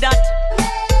money that.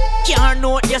 Car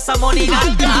note, yes a money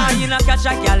that. Car in a catch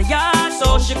a girl, yeah,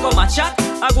 so she come a chat.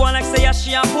 I go on like say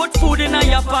she a put food in a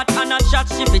your pot and a chat.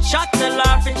 She fi chat, tell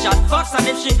her fi chat fox. And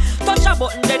if she touch a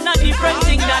button, then a different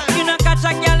thing that. You know catch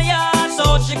a girl, yeah,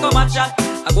 so she come a chat.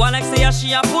 I go on like say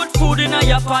she a put food in a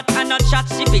your pot and a chat.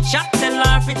 She fi chat, tell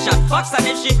her fi chat fox. And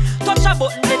if she touch a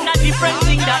button, then a different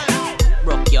thing that.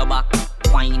 Rock your back,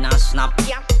 wine and snap.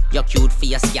 Your cute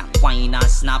face, yeah, wine and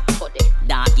snap.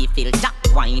 Doggy filter,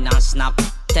 wine and snap.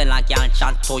 Tell a girl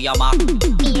chat to your back.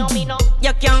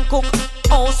 You can cook,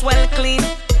 house well clean.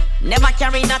 Never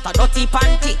carry not a dirty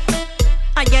panty.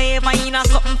 And you ever in a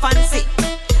something fancy.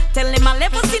 Tell him a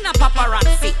level in a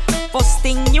paparazzi. First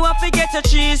thing you have to get your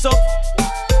cheese up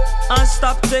and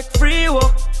stop take free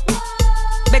work.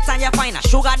 Better you find a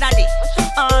sugar daddy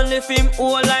and if him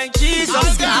old like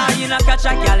Jesus. You know catch a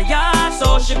girl, yeah,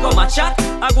 so she come a chat.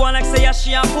 I go on like say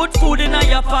she a put food in a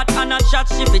your pot and a chat.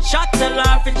 She fi chat, tell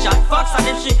her fi chat fox. And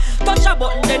if she touch a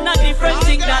button, then a different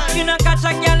thing that. You know catch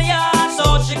a girl, yeah,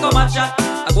 so she come a chat.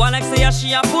 I go on like say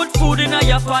she a put food in a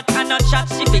your pot and a chat.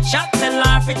 She fi chat, tell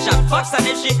her fi chat fox. And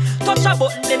if she touch a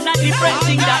button, then a different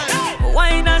thing that.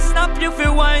 Wine and snap, you fi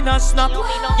wine and snap.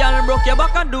 Y'all broke your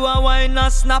back and do a wine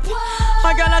and snap.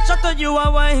 A girl a chat to you a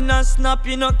wine and snap.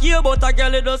 You no care about a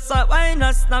girl, you just a wine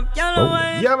and snap. Y'all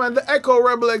wine. Yeah, man, the Echo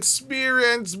Rebel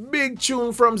Experience. Big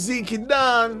tune from Zeke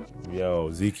Don.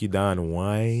 Yo, Zeke Don,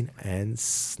 wine and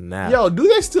snap. Yo, do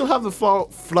they still have the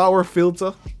flower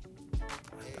filter?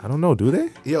 I don't know, do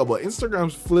they? Yo, but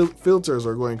Instagram's filters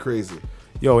are going crazy.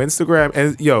 Yo, Instagram,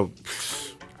 and yo,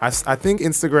 I think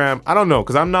Instagram, I don't know,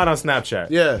 because I'm not on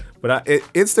Snapchat. Yeah. But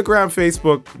Instagram,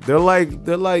 Facebook, they're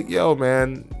like, yo,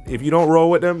 man, if you don't roll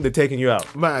with them, they're taking you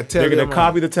out. Man, I tell they're you, gonna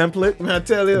copy the template. Man, I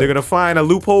tell you. They're gonna find a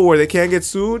loophole where they can't get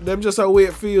sued. Them just a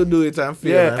wait for you to do it and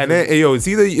feel. Yeah, and then yo, it's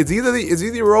either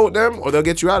you roll with them or they'll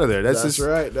get you out of there. That's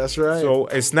right. That's right. So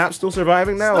is Snap still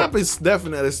surviving now? Snap is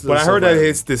definitely still. But I heard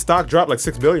surviving. that the stock dropped like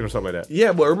 $6 billion or something like that.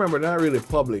 Yeah, but remember, not really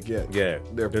public yet. Yeah,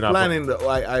 they're planning the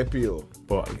IPO.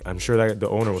 But I'm sure that the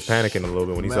owner was panicking a little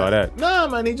bit when he saw that. Nah,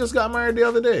 man, he just got married the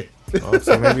other day. Oh,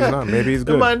 so maybe he's not. Maybe he's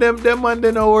good. Them man,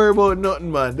 they don't worry about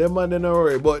nothing, man. Them man, they don't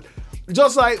worry. But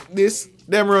just like this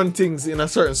them run things in a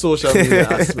certain social media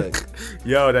aspect.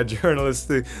 Yo, that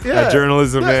journalistic, that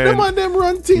journalism, man. Them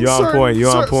run things. You on point. You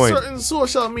on point. Certain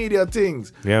social media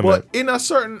things. Yeah, but man. in a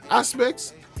certain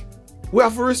aspects, we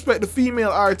have to respect the female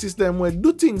artists them when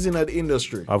do things in the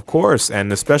industry. Of course,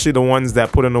 and especially the ones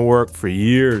that put in the work for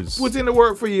years. Put in the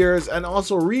work for years and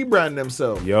also rebrand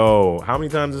themselves. Yo, how many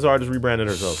times this artist rebranded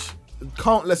herself?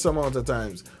 Countless amount of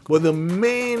times. But the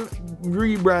main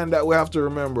rebrand that we have to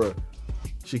remember,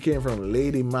 she came from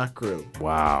Lady Mackerel.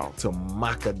 Wow. To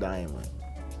Macka Diamond.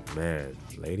 Man,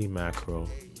 Lady Mackerel,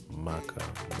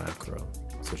 Mackerel.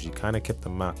 So she kind of kept the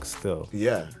Mac still.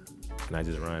 Yeah. And I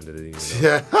just rhymed it. Even though.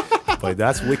 Yeah. But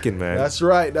that's wicked, man. That's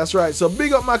right. So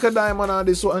big up Macka Diamond on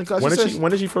this one.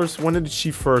 When did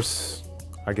she first,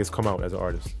 I guess, come out as an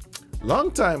artist?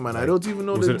 Long time, man. I don't even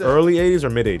know. Was it early 80s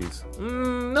or mid 80s?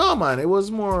 No, man. It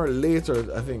was more later,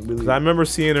 I think. I remember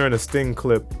seeing her in a Sting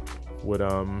clip with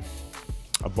a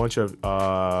bunch of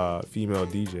female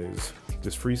DJs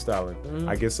just freestyling.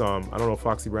 I guess I don't know if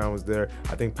Foxy Brown was there.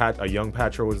 I think a young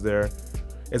Patra was there.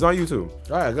 It's on YouTube.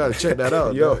 All right, I gotta check that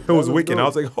out. Yo, it was wicked. I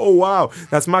was like, oh wow,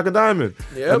 that's Macka Diamond.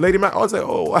 Yeah. Lady Mac. I was like,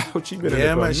 oh wow, she's been in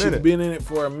it for a minute. She's been in it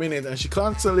for a minute, and she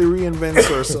constantly reinvents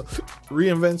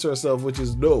herself, which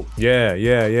is dope. Yeah.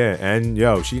 And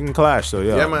yo, she can clash. So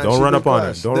man, don't run up on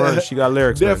her. Don't run. She got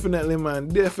lyrics. Definitely, man.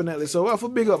 Definitely. So I for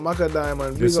big up Macka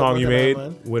Diamond. This song you made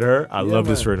with her, I love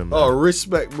this rhythm. Man. Oh,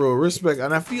 respect, bro, respect.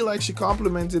 And I feel like she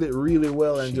complimented it really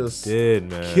well and just did,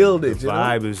 man. Killed it. The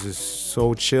vibe is just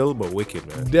so chill but wicked,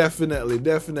 man. Definitely.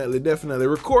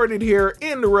 Recorded here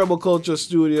in the Rebel Culture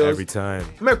Studios. Every time.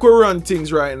 Make we run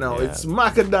things right now. Yeah. It's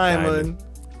Macka Diamond.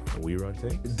 We run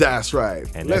things. That's right.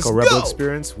 And Echo Rebel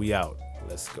Experience, we out.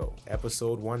 Let's go.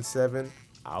 Episode 17.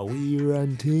 How we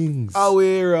run things. How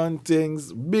we run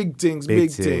things. Big things.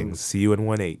 Big things. See you in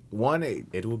 1-8. 1-8.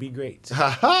 It will be great. Ha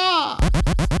ha.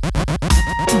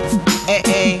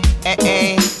 Hey.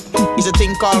 It's a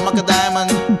thing called Macka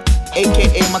Diamond,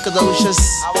 aka Macadocious,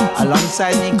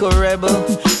 alongside Nico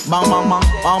Rebel. Bang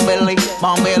belly.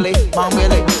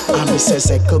 And me say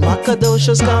Seckle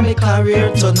Macadocious, cause me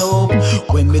career turn up.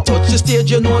 When me touch the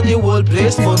stage, you know the whole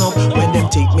place burn up. When them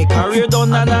take me career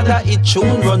down, another hit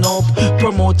tune run up.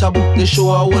 Promoter book the show,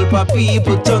 a whole heap of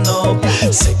people turn up.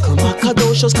 Seckle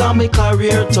Macadocious, cause me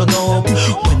career turn up.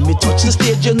 When me touch the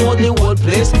stage, you know the whole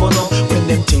place burn up. When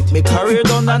them take me career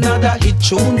down, another hit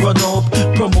tune run up.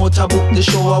 Promoter book the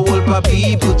show, a whole heap of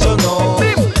people turn up.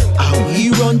 How we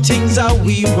run things,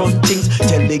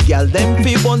 Tell the girl them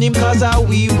fi burn him cause how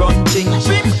we run things.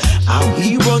 How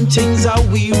we run things.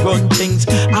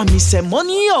 And me say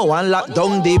money yo and lock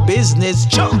down the business.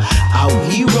 How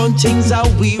we run things.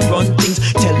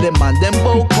 Tell the man them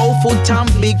bow cow foot and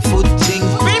big foot things.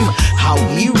 How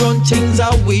we run things.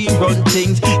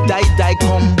 Die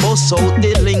come bust out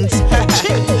the links.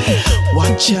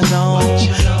 Watch you now,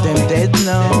 them dead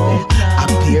now.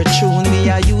 Appear tune me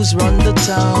I use run the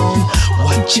town.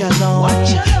 Watch you now,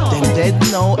 them dead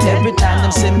now. Every time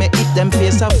them say me hit them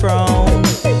face a frown.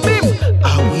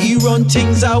 How we run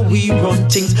things. Tell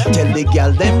the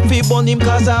girl them fi burn him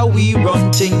cause how we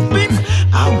run things.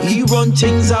 How we run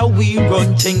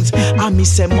things. And me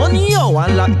say money yo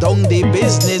and lock down the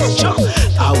business.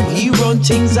 How we run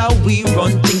things.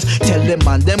 Tell the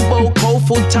man them bow cow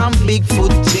foot and big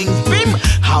foot things.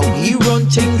 How we run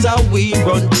things.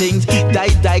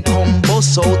 Die come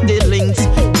bust out the links.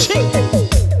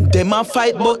 Them a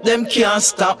fight but them can't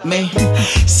stop me.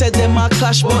 Say them a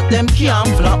clash but them can't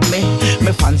flop me.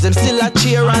 My fans them still a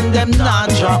cheer and them not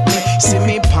drop me. See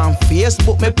me on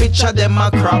Facebook, me picture them a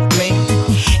crop me.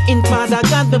 In Father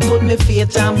God me put me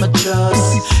faith and my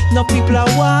trust. No people a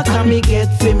walk and me get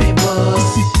for me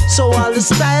bus. So all the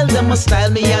style them a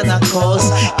style me and a cause.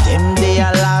 Them they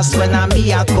a last when I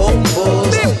me a come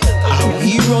bust. How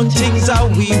we run things. Tell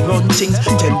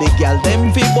the girl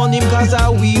them fi burn him cause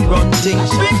how we run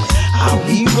things. How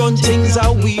we run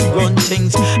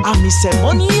things. And me say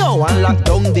money yo and lock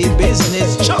down the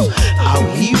business. How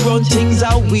we run things.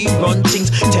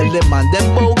 Tell the man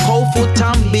them bow cow foot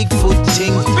and big foot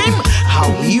things. How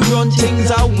we run things.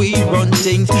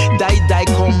 Die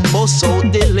come bust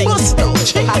out the links.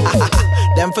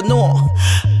 Them for know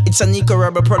it's a Nico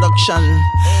Rebel production.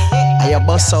 I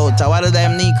bust out. What do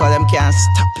them Nico? Them can't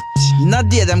stop it. Not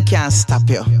there them can't stop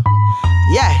you.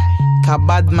 Yeah, cause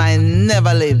bad mind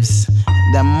never lives.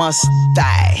 They must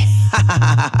die.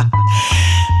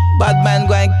 Bad mind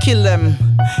go and kill them.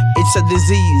 It's a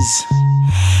disease.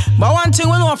 But one thing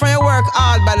we know from your work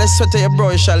hard, by the sweat of your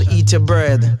brow you shall eat your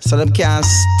bread. So them can't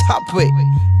stop it.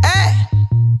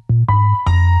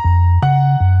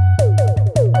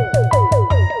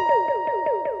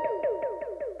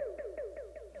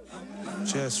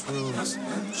 just roots,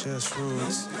 just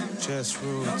roots, just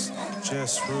roots,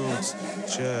 just roots,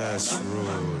 just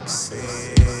roots.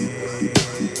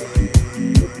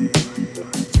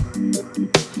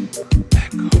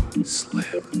 Echo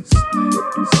Slim.